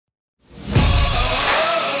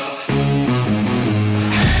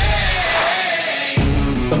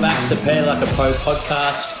the Prepare Like a Pro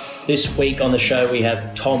podcast. This week on the show we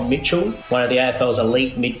have Tom Mitchell, one of the AFL's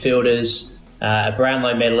elite midfielders, a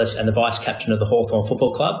Brownlow medalist and the vice captain of the Hawthorn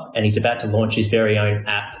Football Club, and he's about to launch his very own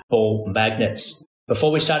app, Ball Magnets.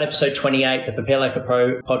 Before we start episode 28, the Prepare Like a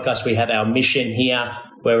Pro podcast, we have our mission here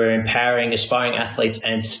where we're empowering aspiring athletes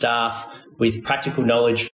and staff with practical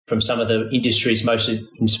knowledge from some of the industry's most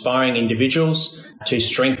inspiring individuals to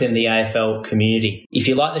strengthen the AFL community. If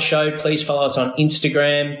you like the show, please follow us on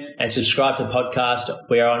Instagram and subscribe to the podcast.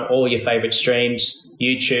 We are on all your favourite streams,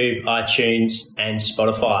 YouTube, iTunes and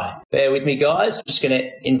Spotify. Bear with me, guys. I'm just going to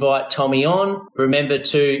invite Tommy on. Remember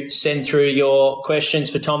to send through your questions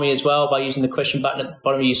for Tommy as well by using the question button at the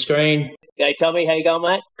bottom of your screen. Hey, Tommy, how you going,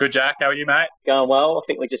 mate? Good, Jack. How are you, mate? Going well. I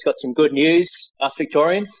think we just got some good news, us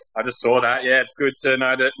Victorians. I just saw that. Yeah, it's good to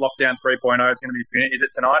know that Lockdown 3.0 is going to be finished. Is it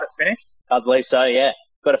tonight it's finished? I believe so, yeah.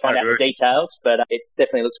 Got to find out the details, but it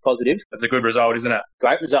definitely looks positive. That's a good result, isn't it?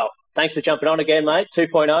 Great result. Thanks for jumping on again, mate.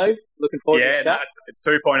 2.0. Looking forward to this chat. It's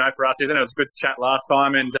 2.0 for us, isn't it? It was a good chat last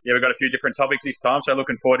time, and we've got a few different topics this time, so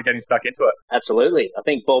looking forward to getting stuck into it. Absolutely. I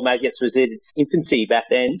think Ball Magnets was in its infancy back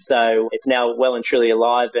then, so it's now well and truly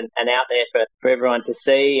alive and out there for everyone to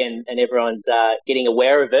see, and everyone's getting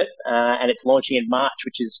aware of it, and it's launching in March,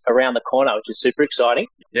 which is around the corner, which is super exciting.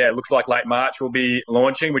 Yeah, it looks like late March will be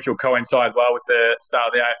launching, which will coincide well with the start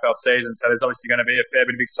of the AFL season, so there's obviously going to be a fair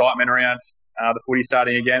bit of excitement around the footy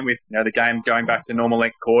starting again with the game going back to normal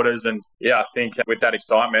length quarters. And I think with that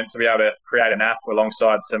excitement to be able to create an app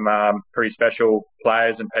alongside some pretty special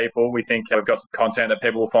players and people, we think we've got some content that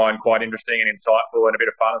people will find quite interesting and insightful and a bit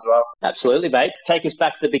of fun as well. Absolutely, mate. Take us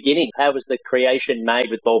back to the beginning. How was the creation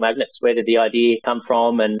made with Ball Magnets? Where did the idea come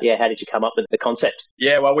from, and how did you come up with the concept?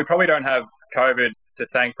 Yeah, well, we probably don't have COVID to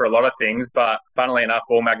thank for a lot of things, but funnily enough,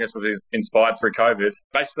 Ball Magnets was inspired through COVID.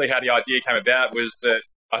 Basically, how the idea came about was that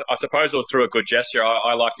I suppose it was through a good gesture.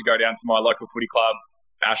 I like to go down to my local footy club,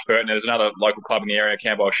 Ashburton. There's another local club in the area,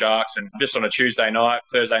 Camberwell Sharks, and just on a Tuesday night,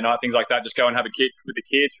 Thursday night, things like that, just go and have a kick with the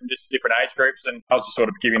kids from just different age groups. And I was just sort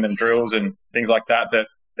of giving them drills and things like that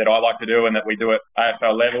I like to do and that we do at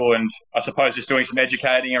AFL level. And I suppose just doing some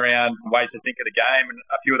educating around ways to think of the game. And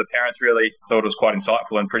a few of the parents really thought it was quite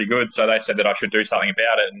insightful and pretty good. So they said that I should do something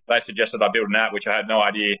about it. And they suggested I build an app, which I had no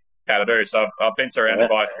idea how to do. So I've been surrounded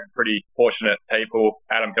by some pretty fortunate people,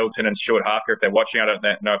 Adam Hilton and Stuart Harker, if they're watching. I don't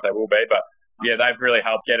know if they will be, but they've really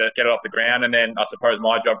helped get it off the ground. And then I suppose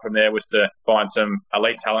my job from there was to find some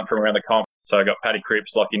elite talent from around the comp. So I got Paddy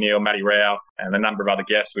Cripps, Lachie Neale, Matty Rowell, and a number of other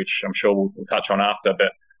guests, which I'm sure we'll touch on after.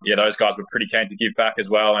 But those guys were pretty keen to give back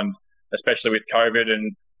as well. And especially with COVID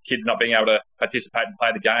and kids not being able to participate and play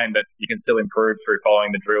the game, but you can still improve through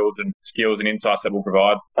following the drills and skills and insights that we'll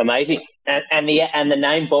provide. Amazing. And the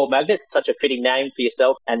name Ball Magnets, such a fitting name for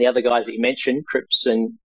yourself and the other guys that you mentioned, Cripps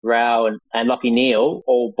and Rao and Lachie Neale,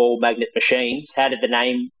 all ball magnet machines. How did the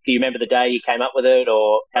name, do you remember the day you came up with it,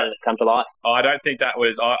 or how did it come to life? I don't think that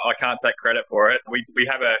was, I can't take credit for it. We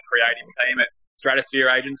have a creative team at Stratosphere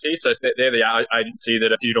Agency, so they're the agency,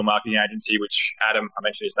 that a digital marketing agency, which Adam, I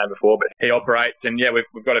mentioned his name before, but he operates. And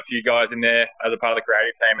we've got a few guys in there as a part of the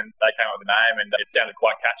creative team, and they came up with the name, and it sounded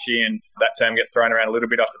quite catchy. And that term gets thrown around a little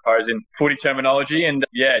bit, I suppose, in footy terminology. And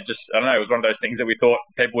I don't know, it was one of those things that we thought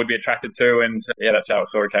people would be attracted to, and that's how it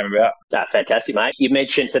sort of came about. Fantastic, mate. You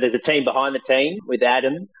mentioned, so there's a team behind the team with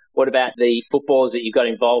Adam. What about the footballers that you got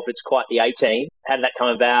involved? It's quite the A team. How did that come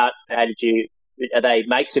about? Are they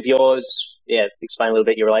mates of yours? Explain a little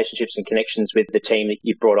bit your relationships and connections with the team that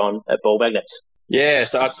you've brought on at Ball Magnets. Yeah,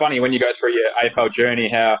 so it's funny when you go through your AFL journey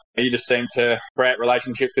how you just seem to create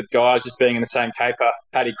relationships with guys just being in the same caper.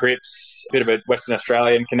 Paddy Cripps, a bit of a Western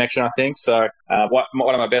Australian connection, I think. So one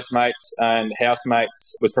of my best mates and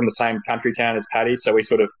housemates was from the same country town as Paddy, so we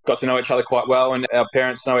sort of got to know each other quite well, and our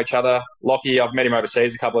parents know each other. Lachie, I've met him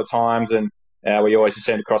overseas a couple of times, and we always just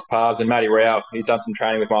seem to cross paths. And Matty Rowell, he's done some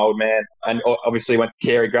training with my old man, and obviously went to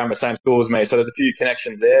Carey Grammar, same school as me. So there's a few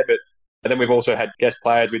connections there. But then we've also had guest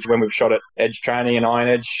players, which when we've shot at Edge Training and Iron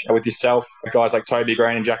Edge with yourself, guys like Toby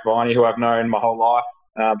Green and Jack Viney, who I've known my whole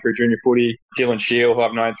life through junior footy, Dylan Shield, who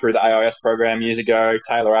I've known through the AIS program years ago,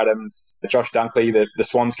 Taylor Adams, Josh Dunkley, the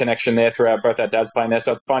Swans connection there through both our dads playing there.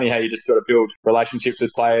 So it's funny how you just sort of build relationships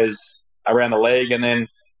with players around the league, and then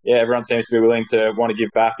everyone seems to be willing to want to give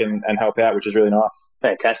back and help out, which is really nice.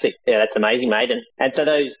 Fantastic. Yeah, that's amazing, mate. And so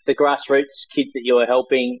the grassroots kids that you are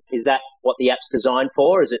helping, is that what the app's designed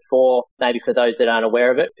for? Is it for, maybe for those that aren't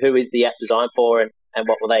aware of it, who is the app designed for, and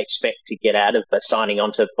what will they expect to get out of signing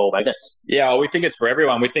on to Ball Magnets? Yeah, well, we think it's for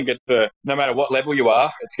everyone. We think it's for no matter what level you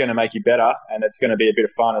are, it's going to make you better, and it's going to be a bit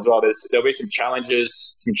of fun as well. There'll be some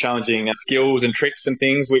challenges, some challenging skills and tricks and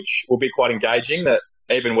things which will be quite engaging that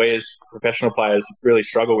even we as professional players really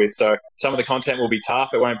struggle with. So some of the content will be tough.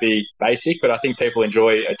 It won't be basic, but I think people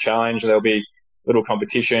enjoy a challenge. There'll be little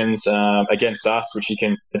competitions against us, which you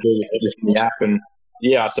can do with the app. And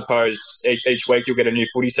yeah, I suppose each week you'll get a new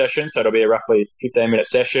footy session. So it'll be a roughly 15-minute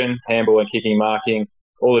session, handball and kicking, marking,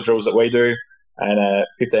 all the drills that we do, and a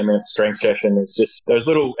 15-minute strength session. It's just those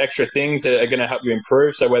little extra things that are going to help you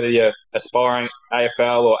improve. So whether you're aspiring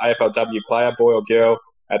AFL or AFLW player, boy or girl,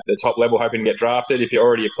 at the top level hoping to get drafted, if you're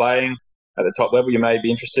already playing at the top level, you may be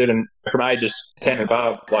interested. And from ages 10 and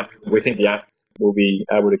above, like, we think the app will be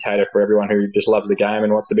able to cater for everyone who just loves the game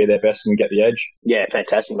and wants to be their best and get the edge. Yeah,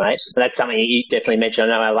 fantastic, mate. That's something you definitely mentioned.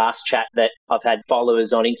 I know our last chat that I've had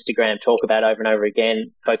followers on Instagram talk about over and over again,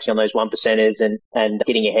 focusing on those 1%ers and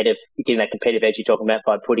getting that competitive edge you're talking about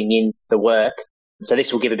by putting in the work. So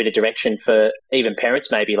this will give a bit of direction for even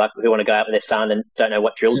parents maybe, like, who want to go out with their son and don't know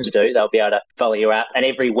what drills to do. They'll be able to follow you out. And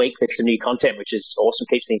every week there's some new content, which is awesome.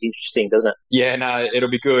 Keeps things interesting, doesn't it? Yeah, no,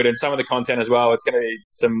 it'll be good. And some of the content as well, it's going to be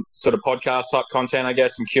some sort of podcast type content, I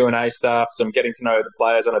guess, some Q&A stuff, some getting to know the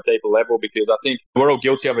players on a deeper level, because I think we're all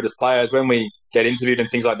guilty of it as players. When we get interviewed and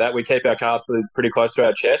things like that, we keep our cards pretty close to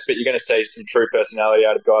our chest, but you're going to see some true personality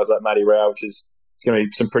out of guys like Matty Rowell, which is it's going to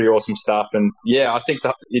be some pretty awesome stuff. And yeah, I think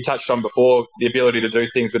that you touched on before, the ability to do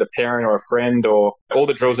things with a parent or a friend, or all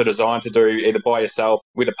the drills are designed to do either by yourself,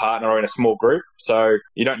 with a partner, or in a small group. So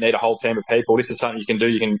you don't need a whole team of people. This is something you can do.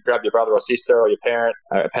 You can grab your brother or sister or your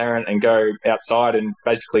parent and go outside and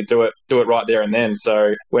basically do it right there and then.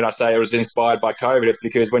 So when I say it was inspired by COVID, it's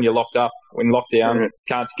because when you're locked up, when lockdown, you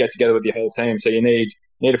can't get together with your whole team. So you need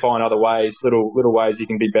to find other ways, little ways you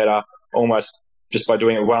can be better, almost just by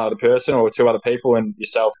doing it with one other person or two other people and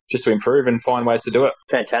yourself, just to improve and find ways to do it.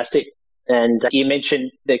 Fantastic. And you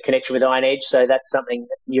mentioned the connection with Iron Edge. So that's something,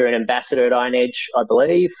 you're an ambassador at Iron Edge, I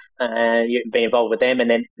believe, and you've been involved with them, and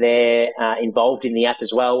then they're involved in the app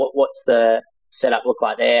as well. What's the setup look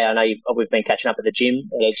like there? I know we've been catching up at the gym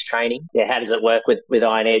at Edge Training. Yeah, how does it work with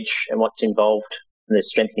Iron Edge, and what's involved from the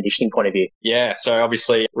strength and conditioning point of view? Yeah, so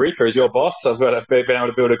obviously Rick, is your boss. I've been able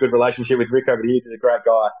to build a good relationship with Rick over the years. He's a great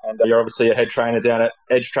guy, and you're obviously a head trainer down at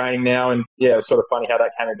Edge Training now. And yeah, it was sort of funny how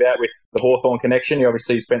that came about with the Hawthorn connection. You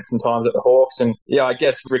obviously spent some time at the Hawks, and yeah, I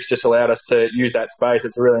guess Rick's just allowed us to use that space.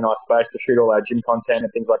 It's a really nice space to shoot all our gym content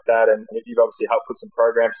and things like that. And you've obviously helped put some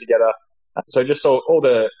programs together. So just all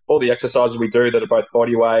the exercises we do that are both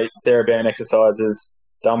body weight, TheraBand exercises,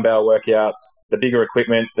 dumbbell workouts, the bigger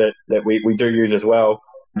equipment that we do use as well.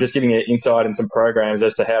 Just giving you insight and some programs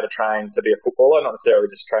as to how to train to be a footballer, not necessarily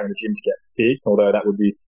just train in the gym to get big, although that would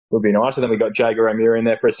be nice. And then we got Jager O'Meara in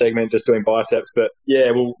there for a segment just doing biceps. But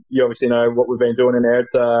yeah, well, you obviously know what we've been doing in there.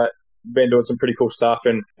 It's been doing some pretty cool stuff,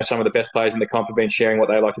 and some of the best players in the comp have been sharing what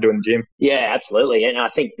they like to do in the gym. Yeah, absolutely. And I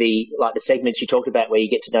think the segments you talked about where you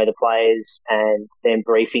get to know the players and then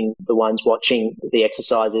briefing the ones watching the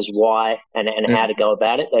exercises, why and how to go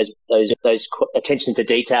about it. Those attention to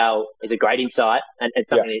detail is a great insight, and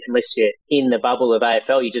something that, unless you're in the bubble of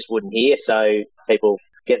AFL, you just wouldn't hear. So people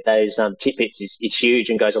get those tidbits is huge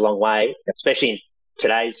and goes a long way, especially in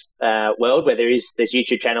today's world where there's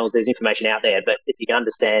YouTube channels, there's information out there, but if you can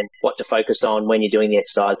understand what to focus on when you're doing the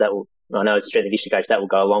exercise, I know as a strength and conditioning coach, that will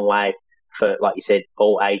go a long way for, like you said,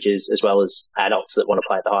 all ages, as well as adults that want to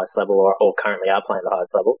play at the highest level or currently are playing at the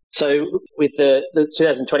highest level. So with the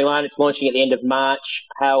 2021, it's launching at the end of March.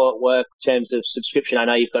 How will it work in terms of subscription? I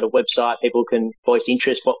know you've got a website, people can voice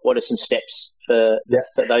interest. What are some steps for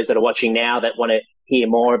those that are watching now that want to hear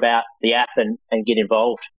more about the app and get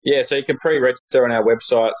involved? Yeah, so you can pre-register on our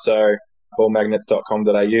website, so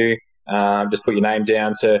ballmagnets.com.au. Just put your name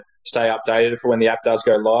down to stay updated for when the app does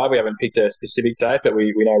go live. We haven't picked a specific date, but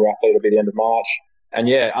we know roughly it'll be the end of March. And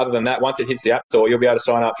yeah, other than that, once it hits the App Store, you'll be able to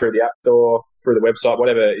sign up through the App Store, through the website,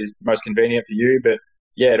 whatever is most convenient for you. But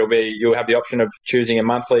yeah, you'll have the option of choosing a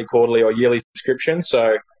monthly, quarterly or yearly subscription.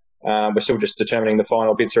 So we're still just determining the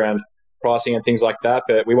final bits around pricing and things like that,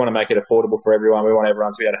 but we want to make it affordable for everyone. We want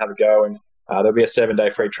everyone to be able to have a go, and there'll be a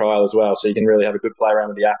 7-day free trial as well, so you can really have a good play around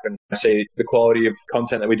with the app and see the quality of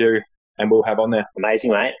content that we do and we'll have on there.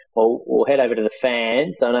 Amazing, mate. Well, we'll head over to the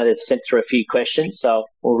fans. I know they've sent through a few questions, so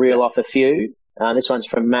we'll reel off a few. This one's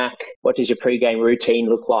from Mac. What does your pre-game routine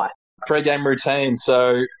look like? Pre-game routine,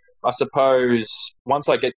 so I suppose once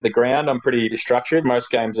I get to the ground, I'm pretty structured.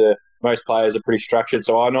 Most players are pretty structured,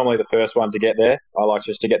 so I'm normally the first one to get there. I like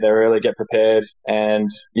just to get there early, get prepared, and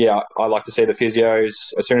yeah, I like to see the physios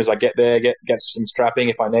as soon as I get there, get some strapping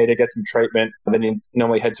if I need it, get some treatment, and then you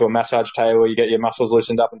normally head to a massage table, you get your muscles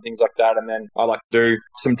loosened up and things like that, and then I like to do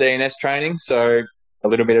some DNS training, so a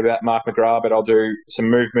little bit about Mark McGrath, but I'll do some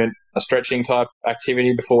movement, a stretching type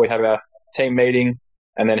activity before we have our team meeting.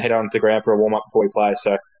 and then head on to the ground for a warm-up before we play.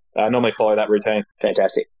 So normally follow that routine.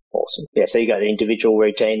 Fantastic. Awesome. Yeah, so you got an individual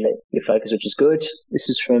routine that you focus, which is good. This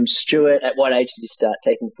is from Stuart. At what age did you start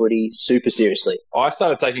taking footy super seriously? I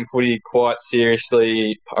started taking footy quite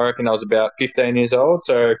seriously, I reckon I was about 15 years old.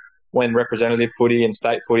 So when representative footy and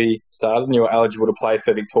state footy started and you were eligible to play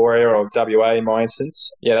for Victoria or WA in my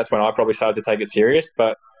instance, yeah, that's when I probably started to take it serious.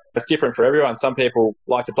 But it's different for everyone. Some people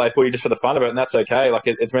like to play footy just for the fun of it, and that's okay. Like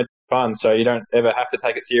it's meant to be fun, so you don't ever have to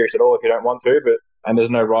take it serious at all if you don't want to. And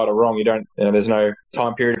there's no right or wrong. There's no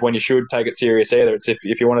time period when you should take it serious either. It's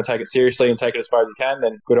if you want to take it seriously and take it as far as you can,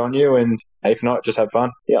 then good on you. And if not, just have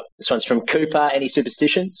fun. Yeah. This one's from Cooper. Any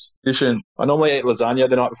superstitions? I normally eat lasagna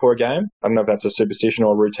the night before a game. I don't know if that's a superstition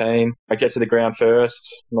or routine. I get to the ground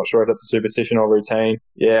first. I'm not sure if that's a superstition or routine.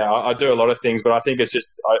 Yeah, I do a lot of things, but I think it's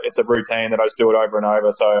a routine that I just do it over and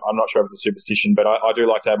over. So I'm not sure if it's a superstition, but I do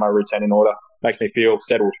like to have my routine in order. Makes me feel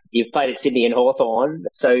settled. You've played at Sydney and Hawthorn.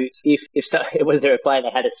 So if so, was there a player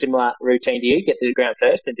that had a similar routine to you? Get to the ground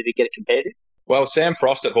first, and did he get it competitive? Well, Sam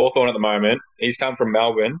Frost at Hawthorn at the moment, he's come from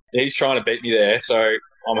Melbourne. He's trying to beat me there, so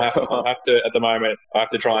I'll have to at the moment, I have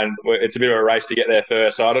to try and, it's a bit of a race to get there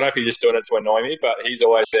first. So I don't know if he's just doing it to annoy me, but he's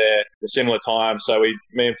always there at a similar time. So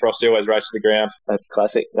me and Frosty always race to the ground. That's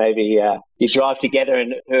classic. Maybe you drive together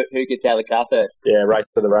and who gets out of the car first? Yeah, race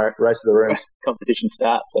to the rooms. Competition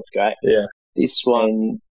starts. That's great. Yeah. This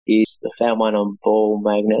one is the found one on ball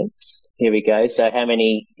magnets. Here we go. So how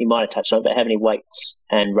many, you might have touched on it, but how many weights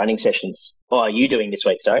and running sessions are you doing this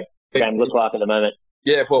week? Sorry. Game look like at the moment?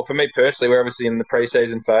 Yeah, well, for me personally, we're obviously in the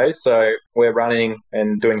pre-season phase. So we're running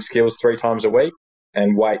and doing skills 3 times a week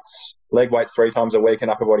and leg weights 3 times a week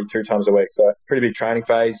and upper body 2 times a week. So pretty big training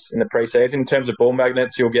phase in the pre-season. In terms of ball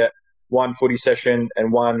magnets, you'll get 1 footy session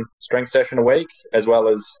and 1 strength session a week, as well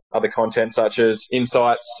as other content such as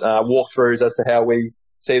insights, walkthroughs as to how we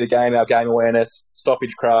see the game, our game awareness,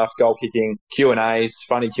 stoppage craft, goal kicking, Q&As,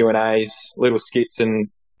 funny Q&As, little skits and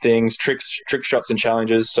things, trick shots and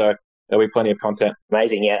challenges. So there'll be plenty of content.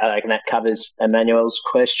 Amazing. Yeah, I reckon that covers Emmanuel's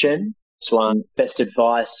question. This one, best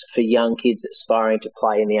advice for young kids aspiring to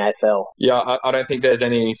play in the AFL? Yeah, I don't think there's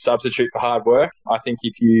any substitute for hard work. I think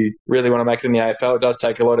if you really want to make it in the AFL, it does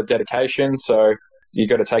take a lot of dedication. So you've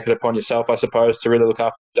got to take it upon yourself, I suppose, to really look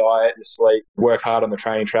after your diet, your sleep, work hard on the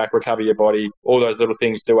training track, recover your body. All those little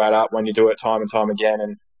things do add up when you do it time and time again.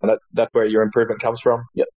 And that's where your improvement comes from.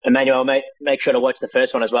 Yep. Emmanuel, make sure to watch the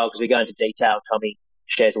first one as well, because we go into detail. Tommy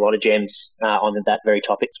shares a lot of gems on that very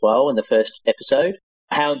topic as well in the first episode.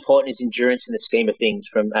 How important is endurance in the scheme of things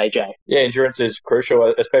from AJ? Yeah, endurance is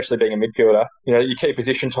crucial, especially being a midfielder. You know, your key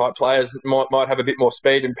position type players might have a bit more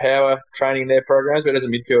speed and power training in their programs, but as a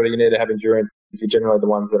midfielder, you need to have endurance because you're generally the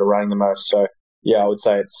ones that are running the most. So, yeah, I would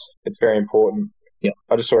say it's very important. Yeah.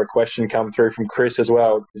 I just saw a question come through from Chris as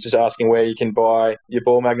well. He's just asking where you can buy your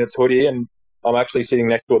Ball Magnets hoodie, and I'm actually sitting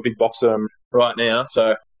next to a big box of them right now,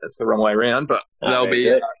 so that's the wrong way around, but they'll be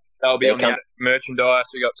on the merchandise.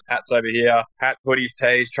 We got some hats over here, hats, hoodies,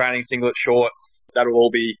 tees, training singlet, shorts. That'll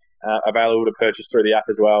all be available to purchase through the app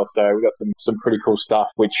as well. So we've got some pretty cool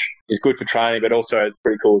stuff, which is good for training, but also is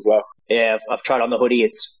pretty cool as well. Yeah, I've tried on the hoodie.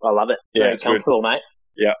 I love it. Yeah, very comfortable, good. Mate.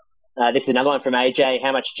 Yeah. This is another one from AJ.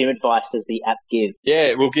 How much gym advice does the app give? Yeah,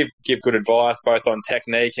 it will give good advice both on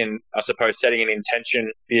technique and, I suppose, setting an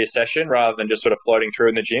intention for your session rather than just sort of floating through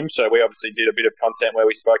in the gym. So we obviously did a bit of content where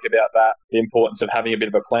we spoke about that, the importance of having a bit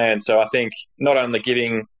of a plan. So I think not only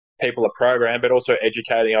giving people a program, but also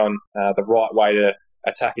educating on the right way to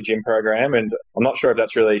attack a gym program. And I'm not sure if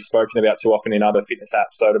that's really spoken about too often in other fitness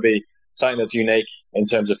apps. So to be something that's unique in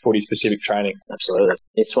terms of footy-specific training. Absolutely.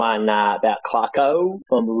 This one about Clarko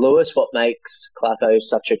from Lewis. What makes Clarko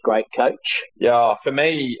such a great coach? Yeah, for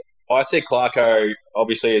me, I see Clarko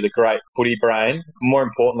obviously as a great footy brain. More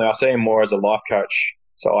importantly, I see him more as a life coach.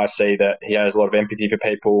 So I see that he has a lot of empathy for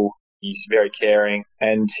people. He's very caring,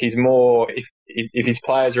 and he's more, if his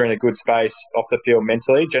players are in a good space off the field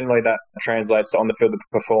mentally, generally that translates to on the field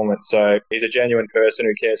performance. So he's a genuine person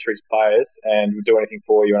who cares for his players and will do anything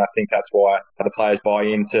for you, and I think that's why the players buy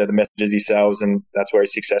into the messages he sells, and that's where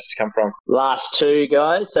his success has come from. Last two,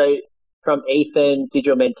 guys. So from Ethan, did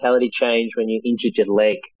your mentality change when you injured your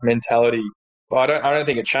leg? Mentality. Well, I don't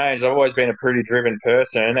think it changed. I've always been a pretty driven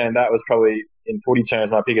person, and that was probably, in footy terms,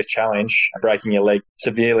 my biggest challenge. Breaking your leg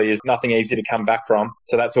severely is nothing easy to come back from.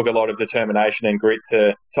 So that took a lot of determination and grit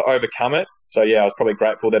to overcome it. So, yeah, I was probably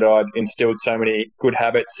grateful that I'd instilled so many good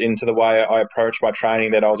habits into the way I approached my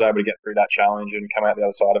training that I was able to get through that challenge and come out the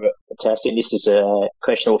other side of it. Fantastic. This is a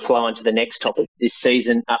question that will flow on to the next topic this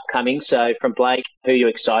season upcoming. So from Blake, who are you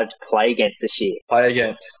excited to play against this year?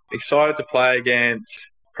 Excited to play against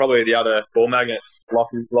probably the other ball magnets,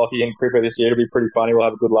 Lockie and Cripper this year. It'll be pretty funny. We'll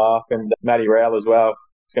have a good laugh. And Matty Rowell as well.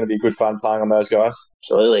 It's going to be good fun playing on those guys.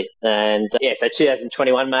 Absolutely. And so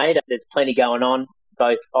 2021, mate, there's plenty going on,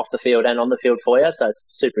 both off the field and on the field for you. So it's a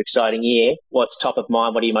super exciting year. What's top of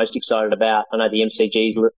mind? What are you most excited about? I know the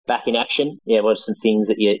MCG's back in action. Yeah, what are some things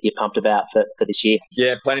that you're pumped about for this year?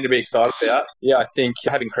 Yeah, plenty to be excited about. Yeah, I think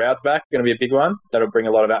having crowds back is going to be a big one. That'll bring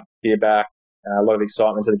a lot of atmosphere back, a lot of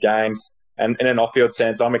excitement to the games. And in an off-field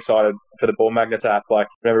sense, I'm excited for the Ball Magnets app. Like,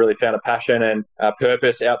 I've never really found a passion and a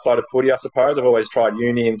purpose outside of footy, I suppose. I've always tried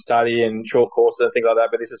uni and study and short courses and things like that,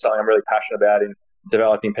 but this is something I'm really passionate about in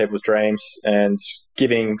developing people's dreams and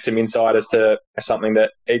giving some insight as to something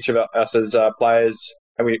that each of us as players,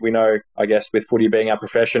 and we know, I guess, with footy being our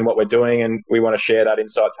profession, what we're doing, and we want to share that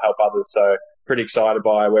insight to help others. So pretty excited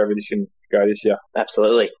by wherever this can go this year.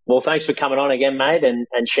 Absolutely. Well, thanks for coming on again, mate, and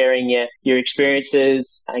sharing your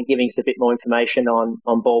experiences and giving us a bit more information on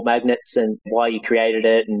Ball Magnets and why you created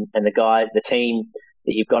it and the team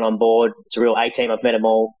that you've got on board. It's a real A-team. I've met them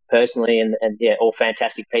all personally and all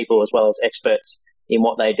fantastic people as well as experts in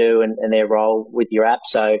what they do and their role with your app.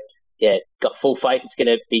 So, yeah, got full faith it's going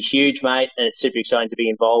to be huge, mate, and it's super exciting to be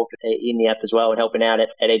involved in the app as well and helping out at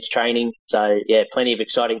Edge Training. So, yeah, plenty of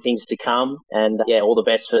exciting things to come, and, all the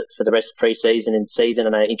best for the rest of pre-season and season. I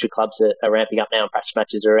know intra-clubs are ramping up now and practice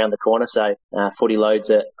matches are around the corner, so footy loads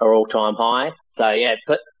are all-time high. So, yeah,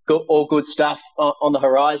 but all good stuff on the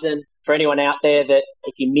horizon. For anyone out there that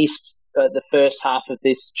if you missed the first half of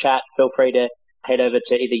this chat, feel free to head over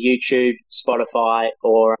to either YouTube, Spotify,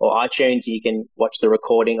 or iTunes. You can watch the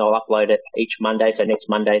recording. I'll upload it each Monday. So next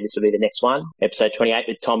Monday, this will be the next one, episode 28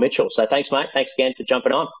 with Tom Mitchell. So thanks, mate. Thanks again for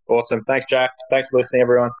jumping on. Awesome. Thanks, Jack. Thanks for listening,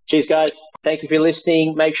 everyone. Cheers, guys. Thank you for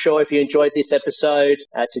listening. Make sure if you enjoyed this episode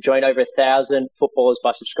to join over 1,000 footballers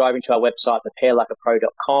by subscribing to our website,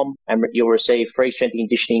 preparelikeapro.com, and you'll receive free strength and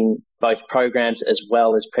conditioning, both programs as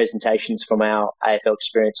well as presentations from our AFL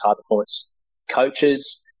experienced high performance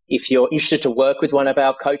coaches. If you're interested to work with one of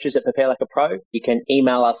our coaches at Prepare Like a Pro, you can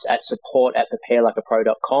email us at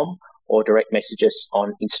support@preparelikeapro.com or direct message us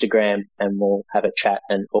on Instagram, and we'll have a chat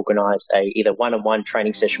and organise either one-on-one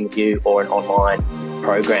training session with you or an online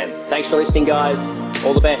program. Thanks for listening, guys.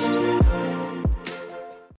 All the best.